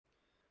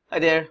Hi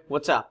there,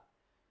 what's up?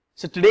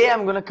 So today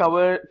I'm going to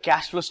cover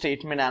cash flow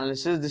statement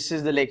analysis. This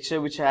is the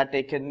lecture which I had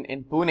taken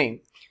in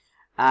Pune,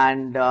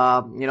 and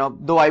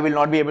though I will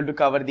not be able to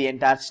cover the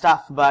entire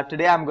stuff, but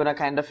today I'm going to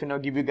kind of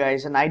give you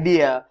guys an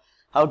idea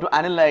how to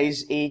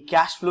analyze a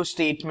cash flow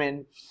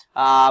statement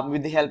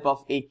with the help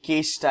of a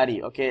case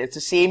study. Okay, it's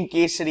the same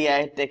case study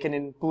I had taken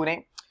in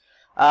Pune.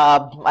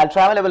 I'll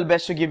try my level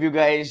best to give you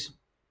guys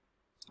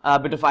a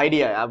bit of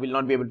idea. I will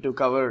not be able to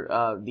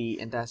cover the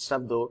entire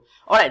stuff though.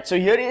 Alright, so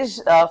here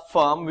is a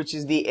firm which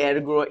is the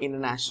Ergo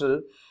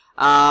International.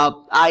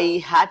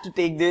 I had to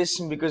take this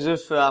because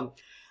of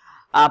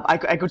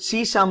I could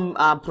see some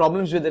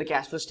problems with their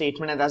cash flow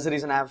statement, and that's the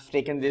reason I have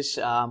taken this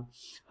firm.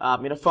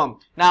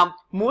 Now,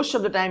 most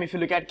of the time if you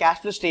look at cash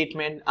flow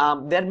statement,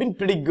 they've been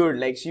pretty good.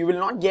 Like, so you will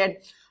not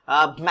get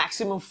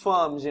maximum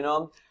firms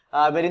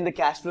wherein the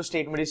cash flow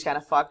statement is kind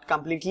of fucked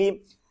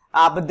completely.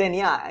 But then,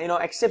 yeah,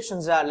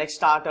 exceptions are like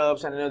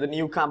startups and, the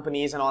new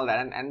companies and all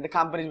that. And the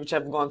companies which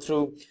have gone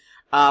through,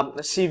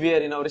 a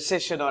severe,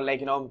 recession or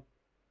like,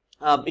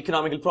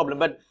 economical problem.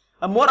 But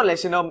more or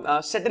less,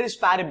 ceteris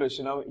paribus,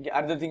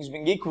 other things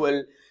being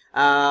equal,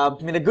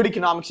 in a good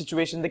economic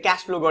situation, the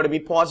cash flow got to be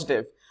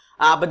positive.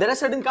 But there are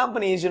certain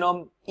companies,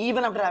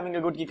 even after having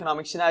a good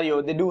economic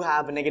scenario, they do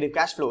have negative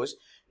cash flows.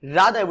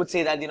 Rather, I would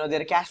say that,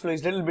 their cash flow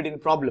is a little bit in a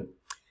problem.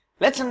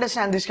 Let's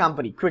understand this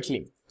company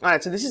quickly.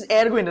 Alright, so this is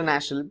Ergo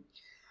International.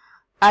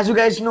 As you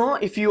guys know,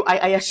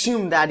 I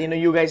assume that,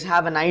 you guys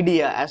have an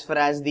idea as far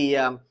as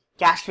the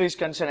cash flow is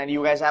concerned, and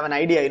you guys have an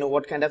idea,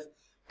 what kind of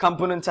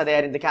components are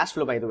there in the cash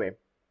flow, by the way.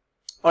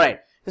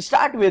 Alright, to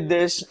start with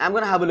this, I'm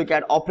going to have a look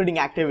at operating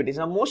activities.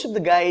 Now, most of the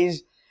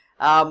guys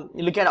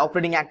look at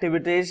operating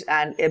activities,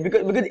 and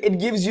because it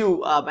gives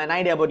you an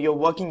idea about your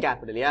working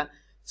capital, yeah?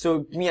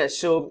 So, if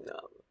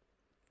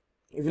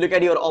you look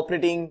at your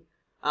operating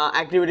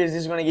activities,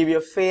 this is going to give you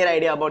a fair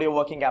idea about your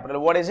working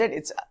capital. What is it?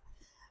 It's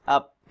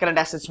current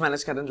assets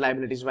minus current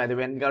liabilities, by the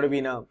way, and got to be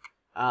in a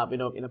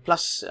in a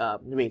plus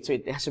way, so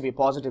it has to be a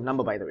positive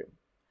number, by the way.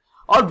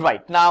 All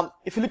right, now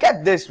if you look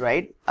at this,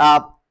 right,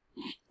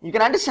 you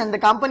can understand the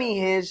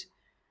company is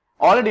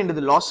already into the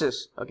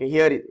losses. Okay,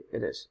 here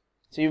it is.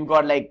 So you've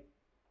got like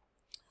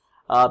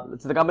so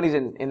the company is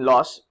in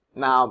loss.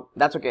 Now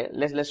that's okay.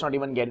 Let's not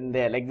even get in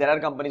there. Like, there are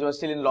companies who are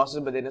still in losses,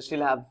 but they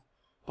still have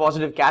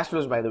positive cash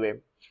flows, by the way.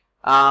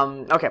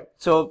 Okay,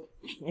 so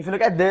if you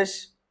look at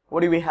this,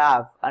 what do we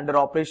have under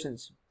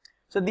operations?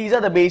 So these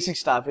are the basic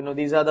stuff,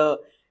 these are the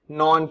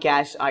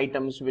non-cash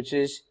items, which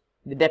is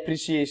the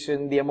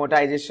depreciation, the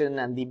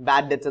amortization, and the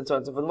bad debts, and so on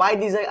and so forth. Why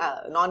these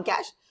are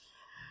non-cash?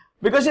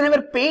 Because you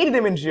never paid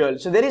them in real.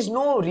 So there is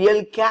no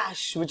real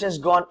cash which has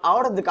gone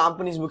out of the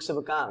company's books of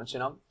accounts,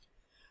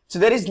 So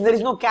there is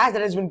no cash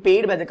that has been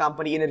paid by the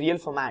company in a real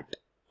format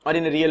or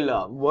in a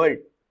real world.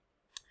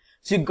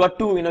 So you got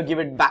to, give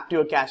it back to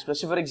your cash flow.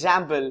 So for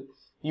example,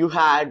 you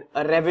had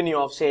a revenue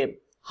of say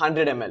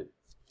 100 ml,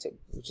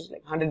 which is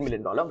like $100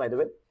 million, by the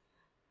way.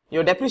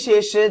 Your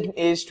depreciation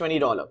is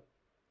 $20.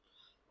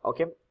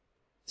 Okay.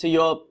 So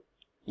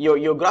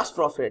your gross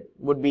profit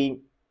would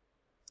be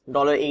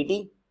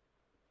 $80.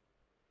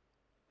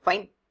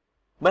 Fine.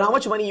 But how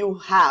much money you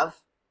have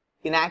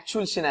in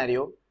actual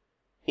scenario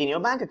in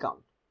your bank account?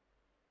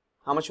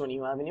 How much money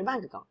you have in your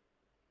bank account?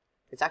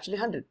 It's actually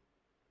 100.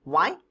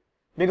 Why?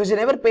 Because you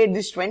never paid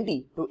this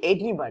 20 to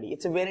anybody.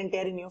 It's a wear and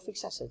tear in your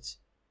fixed assets.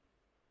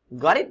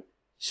 Got it?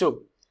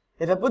 So,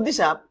 if I put this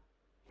up,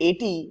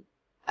 80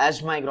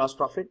 as my gross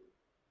profit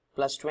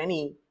plus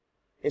 20,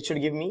 it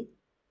should give me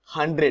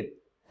 100.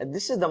 And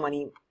this is the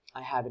money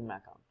I have in my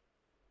account.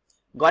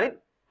 Got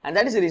it? And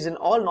that is the reason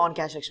all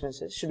non-cash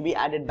expenses should be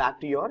added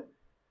back to your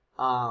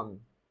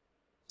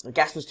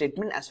cash flow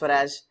statement as far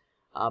as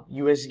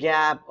US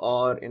GAAP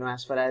or,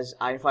 as far as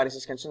IFRS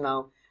is concerned.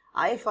 Now,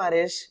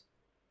 IFRS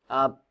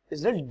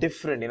is a little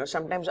different,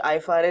 sometimes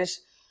IFRS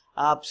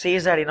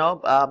says that,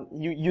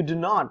 you do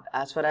not,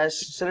 as far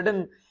as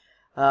certain,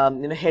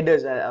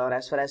 headers or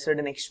as far as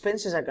certain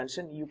expenses are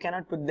concerned, you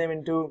cannot put them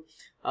into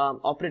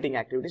operating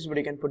activities, but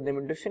you can put them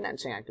into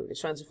financing activities,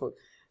 so on and so forth.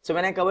 So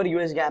when I cover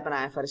US GAAP and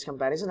IFRS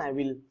comparison, I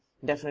will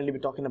definitely be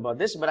talking about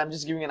this, but I'm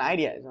just giving an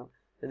idea,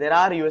 there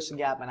are US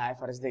GAAP and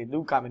IFRS, they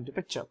do come into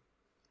picture.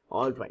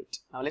 All right,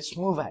 now let's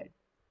move ahead.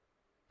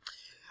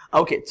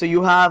 Okay, so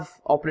you have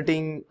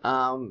operating,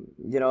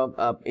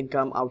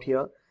 income out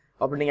here,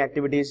 operating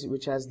activities,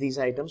 which has these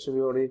items. So we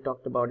already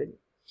talked about it.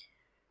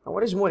 Now,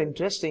 what is more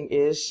interesting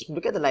is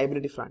look at the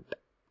liability front.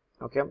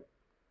 Okay,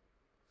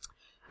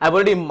 I've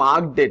already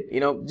marked it.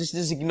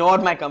 Just ignore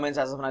my comments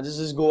as of now.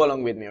 Just go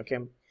along with me. Okay.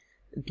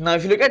 Now,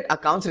 if you look at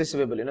accounts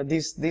receivable,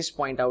 this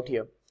point out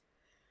here,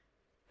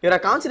 your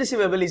accounts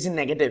receivable is in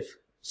negative.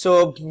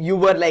 So you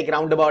were like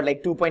roundabout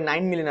like 2.9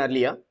 million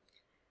earlier,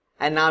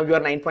 and now you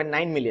are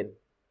 9.9 million.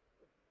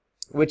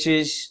 Which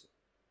is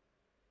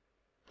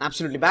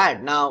absolutely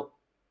bad. Now,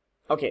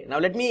 okay, now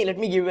let me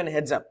give you a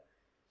heads up.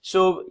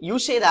 So you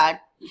say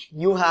that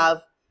you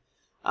have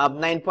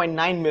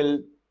 9.9 mil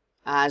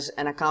as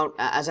an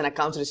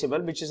accounts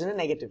receivable, which is in a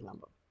negative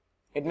number.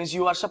 It means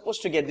you are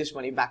supposed to get this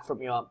money back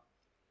from your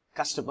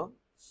customer.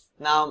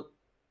 Now,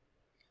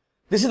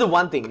 this is the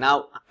one thing.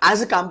 Now,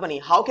 as a company,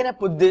 how can I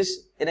put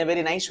this in a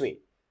very nice way?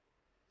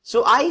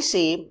 So I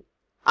say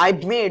I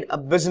made a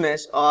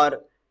business,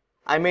 or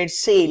I made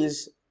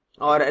sales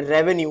or a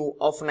revenue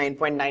of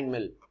 9.9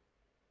 mil.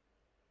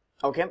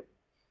 Okay.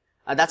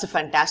 That's a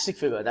fantastic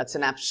figure. That's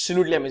an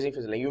absolutely amazing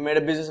figure. Like, you made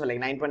a business of like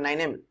 9.9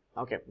 mil.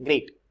 Okay,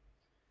 great.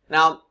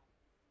 Now,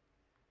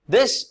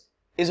 this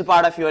is a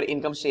part of your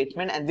income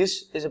statement and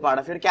this is a part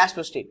of your cash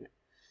flow statement.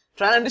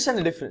 Try and understand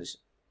the difference.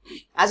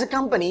 As a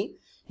company,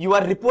 you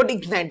are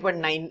reporting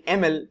 9.9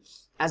 ml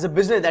as a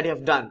business that you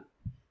have done.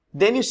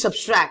 Then you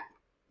subtract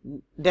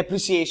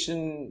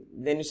depreciation,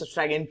 then you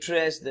subtract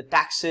interest, the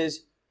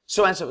taxes,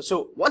 so on and so forth.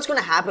 So what's going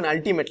to happen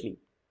ultimately?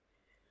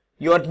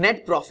 Your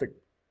net profit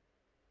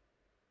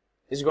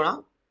is going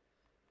to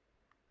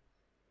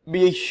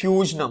be a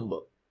huge number.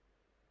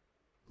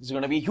 It's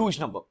going to be a huge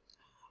number.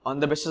 On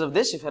the basis of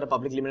this, if you're a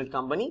publicly limited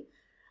company,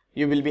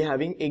 you will be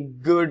having a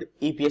good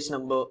EPS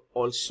number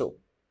also.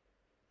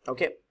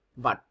 Okay,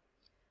 but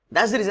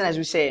that's the reason, as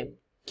we say,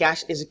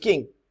 cash is a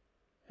king.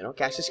 You know,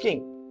 cash is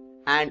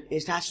king, and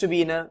it has to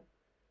be in a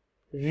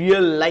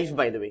real life,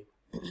 by the way.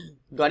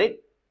 Got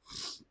it?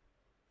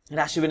 It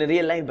has to be in a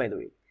real life, by the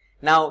way.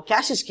 Now,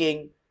 cash is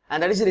king,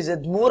 and that is the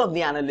reason more of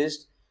the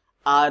analysts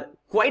are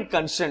quite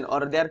concerned,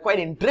 or they are quite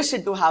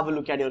interested to have a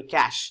look at your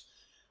cash.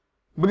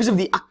 Because of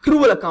the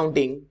accrual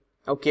accounting,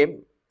 okay,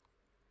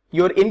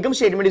 your income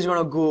statement is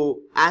going to go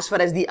as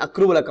far as the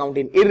accrual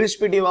accounting,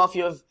 irrespective of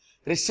you have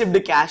received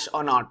the cash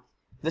or not.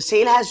 The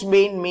sale has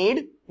been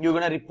made, you're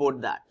going to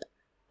report that.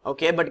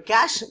 Okay, but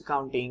cash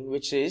accounting,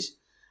 which is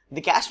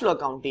the cash flow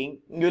accounting,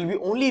 you will be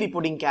only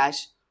reporting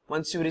cash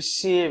once you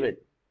receive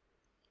it.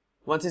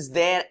 Once it's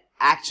there,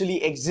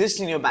 actually exists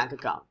in your bank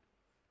account.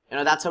 You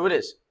know, that's how it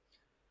is.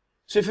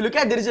 So if you look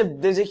at,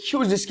 there's a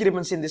huge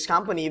discrepancy in this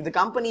company. If the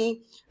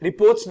company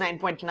reports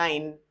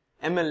 9.9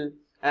 ml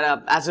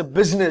as a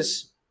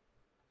business,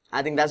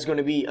 I think that's going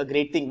to be a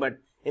great thing. But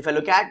if I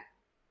look at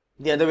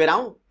the other way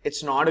around,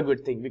 it's not a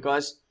good thing,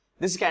 because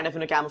this is kind of, you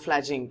know,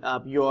 camouflaging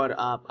your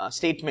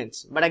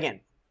statements. But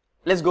again,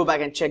 let's go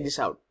back and check this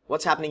out.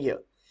 What's happening here?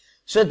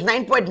 So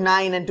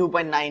 9.9 and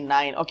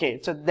 2.99. Okay,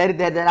 so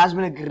there has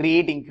been a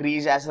great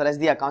increase as far as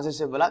the accounts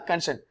receivable are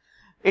concerned.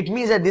 It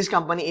means that this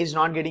company is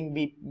not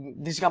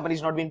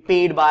being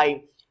paid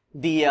by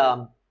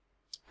the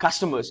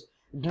customers.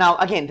 Now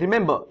again,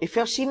 remember, if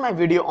you have seen my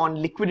video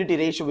on liquidity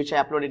ratio, which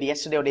I uploaded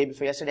yesterday or day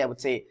before yesterday, I would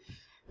say.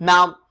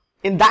 Now,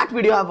 in that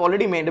video, I've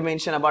already made a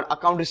mention about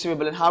account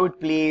receivable and how it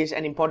plays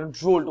an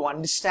important role to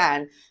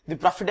understand the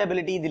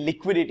profitability, the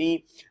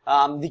liquidity,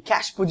 the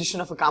cash position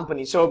of a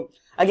company. So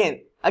again,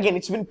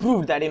 it's been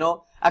proved that, you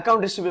know,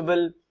 account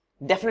receivable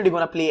definitely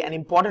going to play an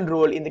important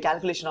role in the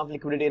calculation of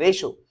liquidity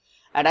ratio.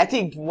 And I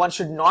think one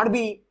should not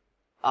be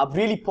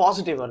really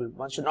positive, or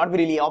one should not be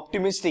really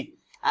optimistic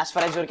as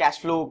far as your cash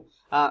flow,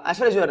 as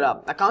far as your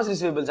accounts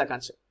receivables are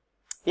concerned.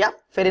 Yeah,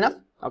 fair enough.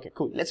 Okay,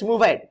 cool. Let's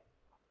move ahead.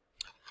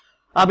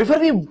 Before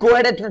we go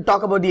ahead and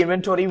talk about the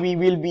inventory, we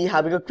will be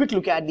having a quick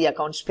look at the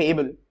accounts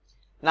payable.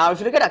 Now, if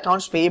you look at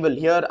accounts payable,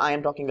 here I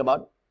am talking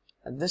about,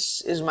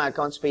 this is my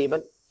accounts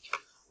payable.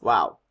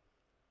 Wow.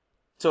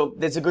 So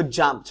there's a good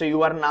jump. So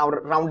you are now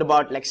round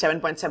about like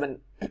 7.7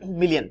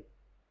 million.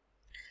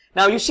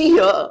 Now you see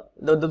here,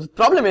 the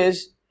problem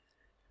is,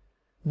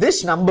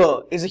 this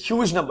number is a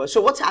huge number.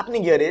 So what's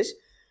happening here is,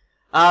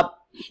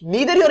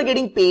 neither you are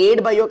getting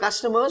paid by your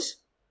customers,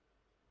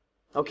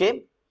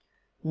 okay,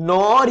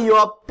 nor you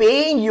are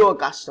paying your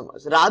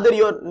customers. Rather,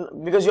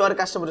 because you are a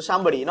customer to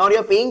somebody, nor you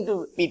are paying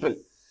to people.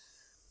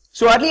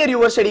 So earlier you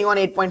were sitting on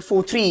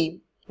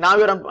 8.43, now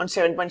you're on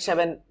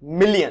 7.7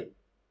 million.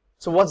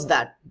 So what's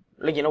that?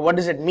 Like, you know, what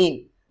does it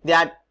mean?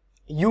 That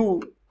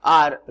you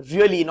are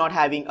really not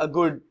having a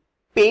good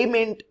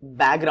payment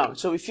background.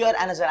 So if you are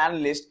as an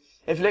analyst,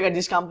 if you look at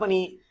this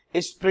company,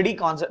 is pretty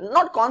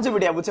not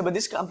conservative, I would say, but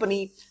this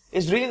company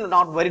is really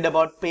not worried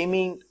about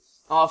payment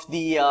of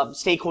the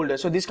stakeholders.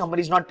 So this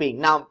company is not paying.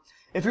 Now,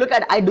 if you look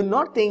at, I do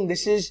not think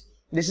this is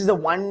the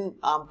one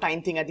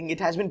time thing. I think it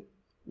has been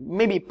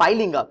maybe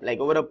piling up like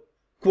over a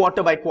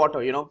quarter by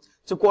quarter, you know.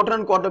 So quarter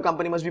on quarter,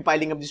 company must be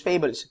piling up these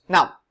payables.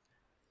 Now,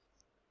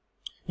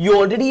 you're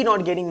already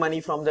not getting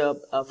money from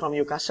the from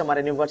your customer,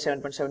 and you've got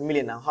 7.7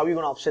 million now. How are you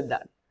going to offset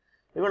that?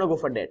 You're going to go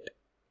for debt.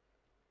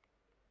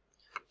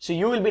 So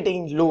you will be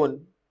taking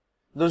loan.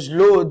 Those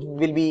loans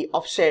will be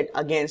offset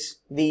against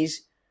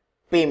these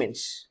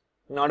payments.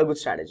 Not a good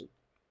strategy.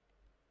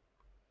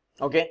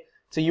 Okay.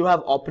 So you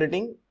have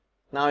operating.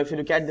 Now if you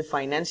look at the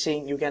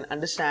financing, you can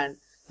understand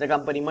the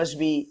company must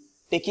be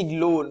taking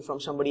loan from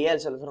somebody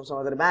else or from some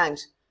other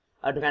banks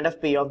to kind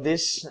of pay off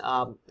this,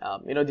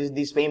 you know,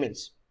 these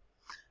payments,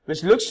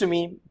 which looks to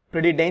me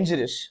pretty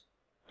dangerous.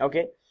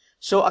 Okay.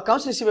 So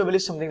accounts receivable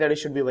is something that you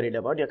should be worried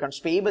about. Your accounts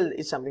payable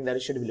is something that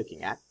you should be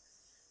looking at.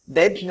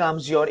 Then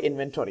comes your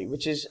inventory,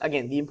 which is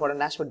again the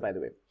important aspect, by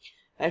the way.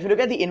 And if you look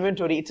at the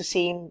inventory, it's the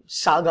same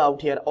saga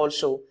out here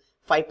also.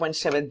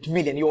 5.7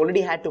 million. You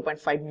already had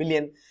 2.5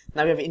 million.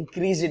 Now we have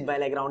increased it by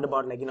like round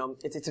about, like, you know,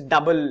 it's a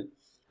double,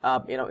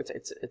 you know,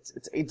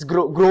 it's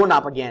grown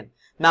up again.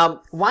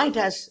 Now, why it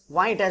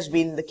has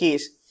been the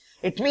case?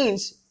 It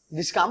means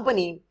this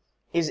company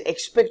is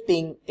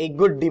expecting a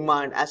good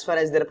demand as far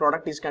as their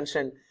product is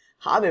concerned.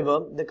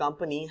 However, the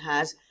company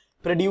has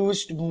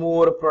produced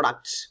more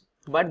products,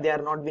 but they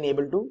are not been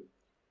able to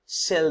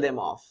sell them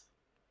off.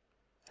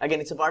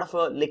 Again, it's a part of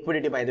a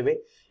liquidity, by the way.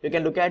 You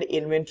can look at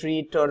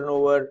inventory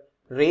turnover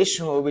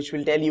ratio, which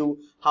will tell you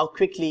how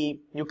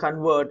quickly you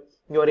convert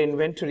your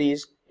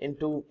inventories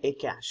into a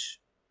cash.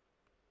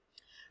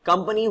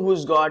 Company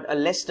who's got a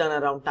less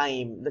turnaround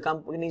time, the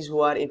companies who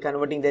are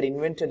converting their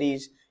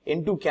inventories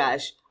into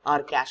cash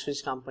are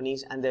cash-rich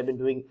companies, and they've been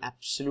doing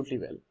absolutely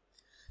well.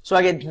 So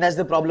again, that's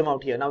the problem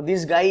out here. Now,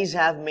 these guys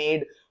have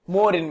made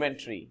more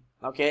inventory,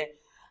 okay?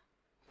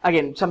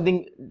 Again,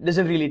 something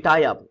doesn't really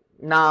tie up.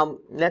 Now,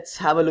 let's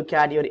have a look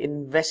at your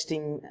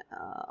investing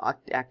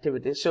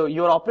activities. So,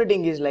 your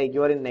operating is like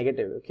you're in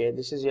negative, okay?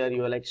 This is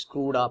you're like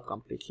screwed up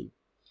completely,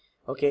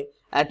 okay?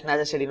 And as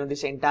I said,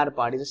 this entire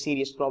part is a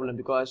serious problem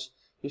because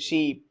you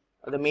see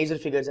the major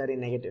figures are in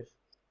negative,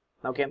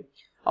 okay?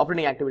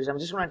 Operating activities. I'm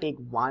just going to take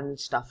one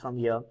stuff from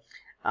here.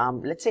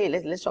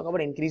 Let's talk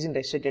about increase in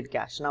restricted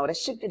cash. Now,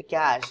 restricted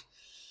cash,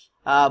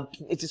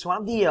 it is one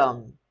of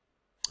the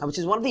which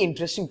is one of the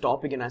interesting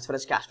topic as far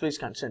as cash flow is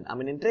concerned. I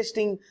mean,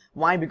 interesting.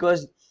 Why?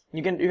 Because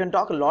you can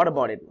talk a lot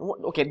about it.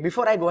 Okay,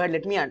 before I go ahead,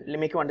 let me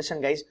make you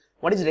understand, guys,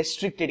 what is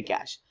restricted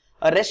cash.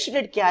 A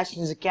restricted cash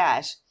is a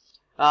cash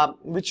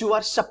which you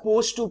are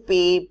supposed to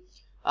pay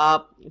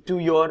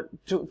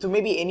to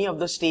maybe any of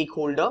the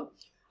stakeholder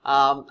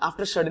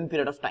after a certain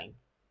period of time.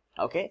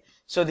 Okay,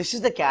 so this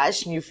is the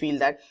cash, and you feel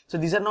that. So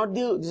these are not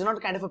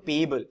kind of a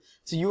payable.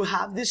 So you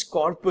have this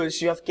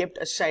corpus you have kept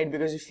aside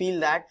because you feel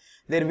that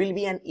there will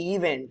be an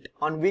event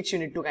on which you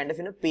need to kind of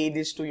pay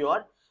this to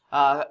your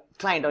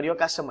client or your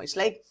customer. It's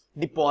like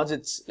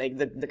deposits, like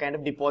the kind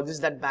of deposits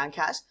that bank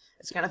has.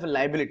 It's kind of a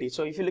liability.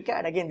 So if you look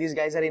at, again, these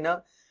guys are in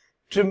a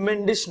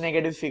tremendous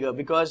negative figure,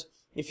 because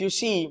if you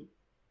see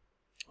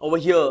over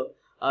here,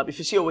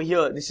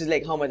 this is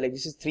like how much? Like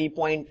this is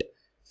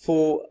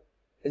 3.4.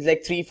 It's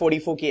like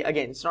 344K.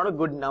 Again, it's not a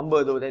good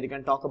number though that you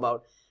can talk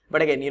about.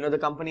 But again, the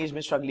company has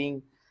been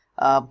struggling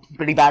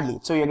pretty badly.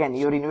 So again,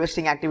 your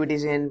investing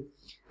activities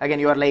again,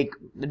 you are like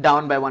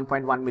down by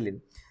 1.1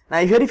 million.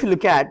 Now here, if you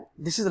look at,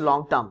 this is the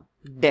long-term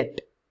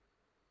debt.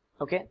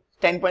 Okay,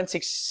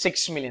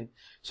 10.66 million.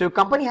 So your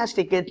company has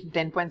taken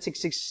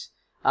 10.66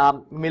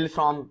 mil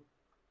from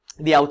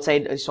the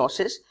outside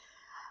sources.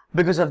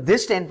 Because of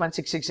this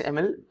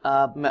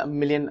 10.66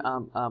 million,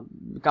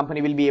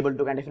 company will be able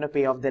to kind of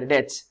pay off their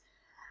debts.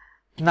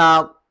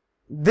 Now,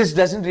 this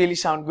doesn't really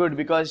sound good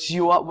because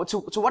you are,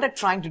 so what I'm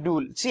trying to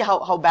do, see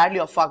how badly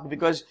you're fucked,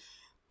 because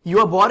you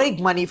are borrowing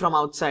money from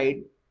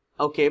outside,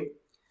 okay?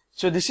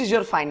 So this is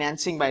your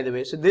financing, by the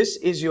way. So this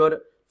is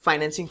your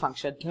financing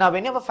function. Now,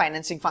 when you have a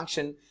financing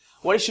function,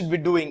 what you should be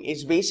doing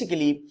is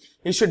basically,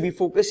 you should be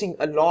focusing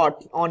a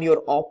lot on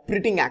your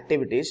operating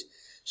activities.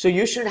 So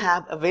you should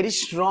have a very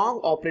strong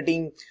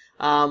operating,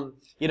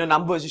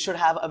 numbers. You should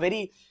have a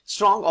very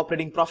strong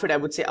operating profit, I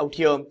would say, out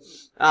here.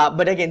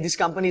 But again, this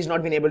company has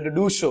not been able to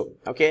do so.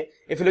 Okay.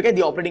 If you look at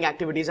the operating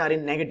activities are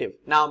in negative.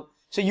 Now,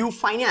 so you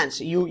finance,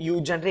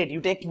 you generate,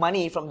 you take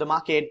money from the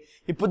market,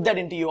 you put that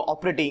into your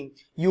operating,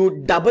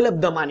 you double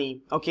up the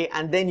money. Okay.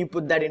 And then you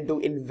put that into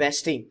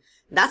investing.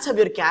 That's how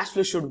your cash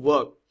flow should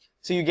work.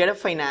 So you get a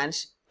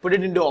finance, put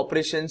it into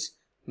operations,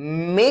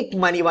 make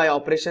money by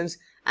operations,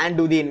 and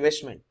do the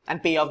investment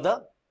and pay off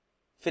the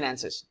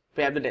finances,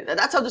 pay off the debt.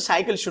 That's how the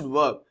cycle should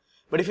work.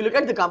 But if you look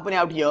at the company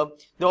out here,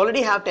 they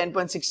already have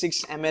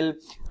 10.66 ml,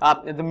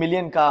 the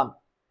million car.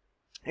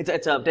 It's a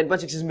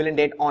 10.66 million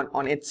debt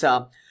on its,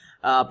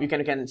 you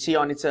can see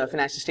on its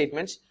financial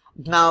statements.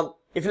 Now,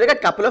 if you look at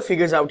a couple of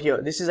figures out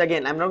here, this is,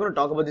 again, I'm not going to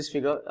talk about this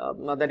figure,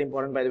 not that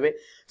important, by the way.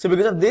 So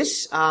because of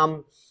this,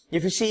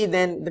 if you see,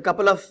 then the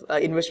couple of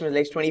investments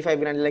like 25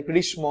 grand, like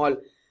pretty small.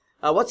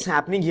 What's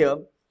happening here?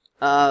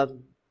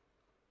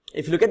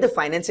 If you look at the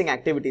financing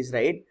activities,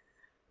 right,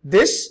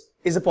 this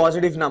is a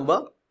positive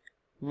number,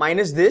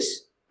 minus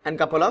this and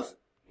couple of,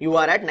 you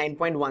are at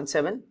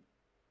 9.17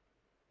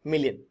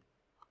 million.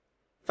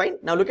 Fine.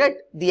 Now look at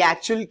the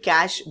actual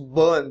cash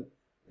burn.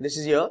 This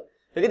is here.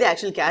 Look at the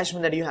actual cash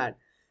burn that you had.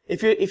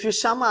 If you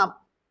sum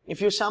up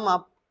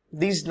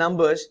these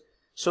numbers,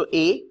 so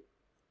A,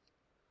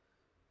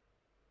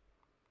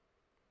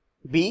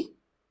 B,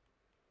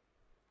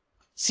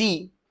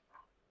 C,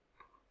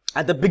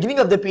 at the beginning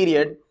of the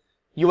period,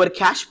 you were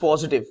cash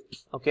positive,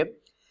 okay?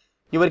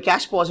 You were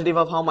cash positive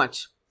of how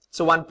much?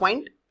 So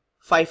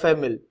 1.55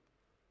 mil,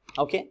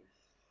 okay?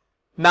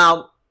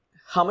 Now,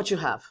 how much you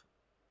have?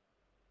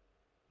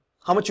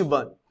 How much you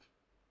burn,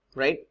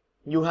 right?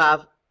 You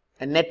have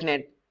a net,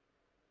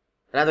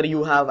 rather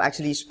you have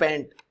actually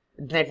spent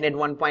net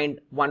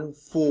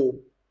 1.14.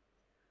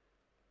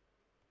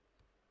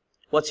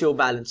 What's your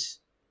balance?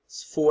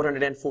 It's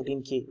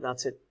 414K,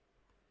 that's it.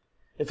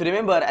 If you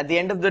remember, at the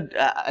end of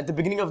at the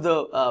beginning of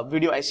the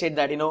video, I said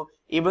that,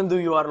 even though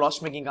you are a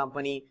loss-making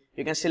company,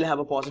 you can still have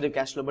a positive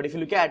cash flow. But if you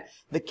look at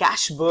the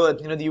cash burn,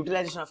 the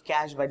utilization of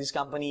cash by this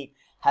company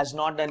has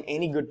not done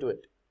any good to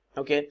it.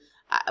 Okay,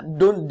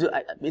 don't do,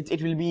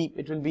 it will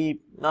be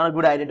not a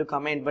good idea to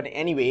comment, but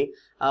anyway,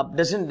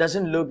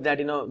 doesn't look that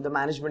the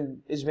management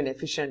has been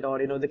efficient, or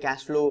the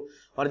cash flow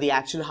or the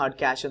actual hard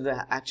cash or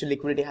the actual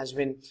liquidity has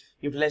been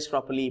utilized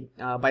properly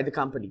by the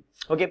company.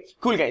 Okay,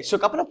 cool guys. So a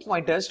couple of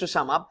pointers to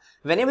sum up.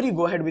 Whenever you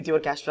go ahead with your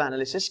cash flow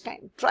analysis,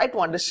 try to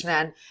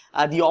understand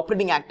the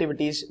operating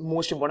activities,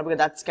 most important, because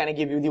that's kind of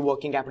give you the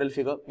working capital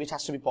figure, which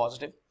has to be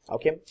positive.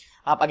 Okay,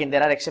 again,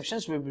 there are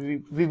exceptions.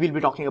 We will be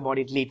talking about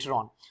it later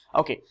on.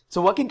 Okay,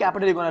 so working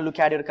capital, you're going to look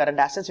at your current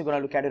assets, you're going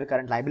to look at your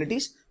current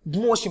liabilities.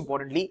 Most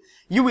importantly,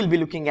 you will be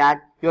looking at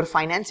your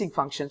financing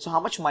function. So how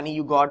much money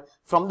you got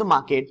from the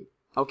market,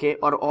 okay,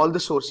 or all the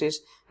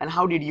sources, and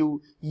how did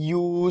you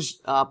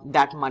use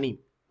that money,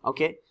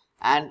 okay,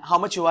 and how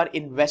much you are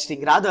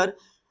investing, rather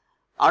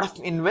out of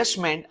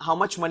investment, how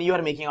much money you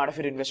are making out of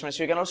your investment.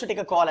 So you can also take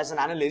a call as an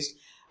analyst,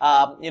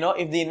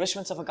 if the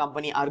investments of a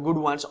company are good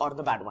ones or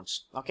the bad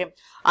ones. Okay,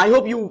 I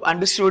hope you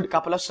understood a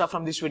couple of stuff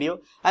from this video.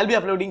 I'll be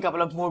uploading a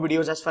couple of more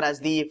videos as far as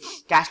the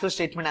cash flow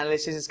statement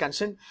analysis is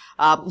concerned.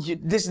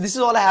 This is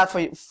all I have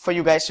for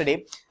you guys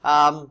today.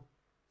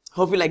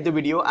 Hope you like the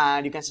video,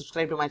 and you can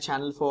subscribe to my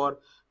channel for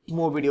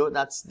more video.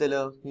 That's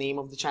the name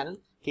of the channel,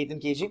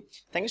 Ketan KG.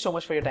 Thank you so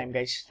much for your time,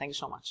 guys. Thank you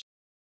so much.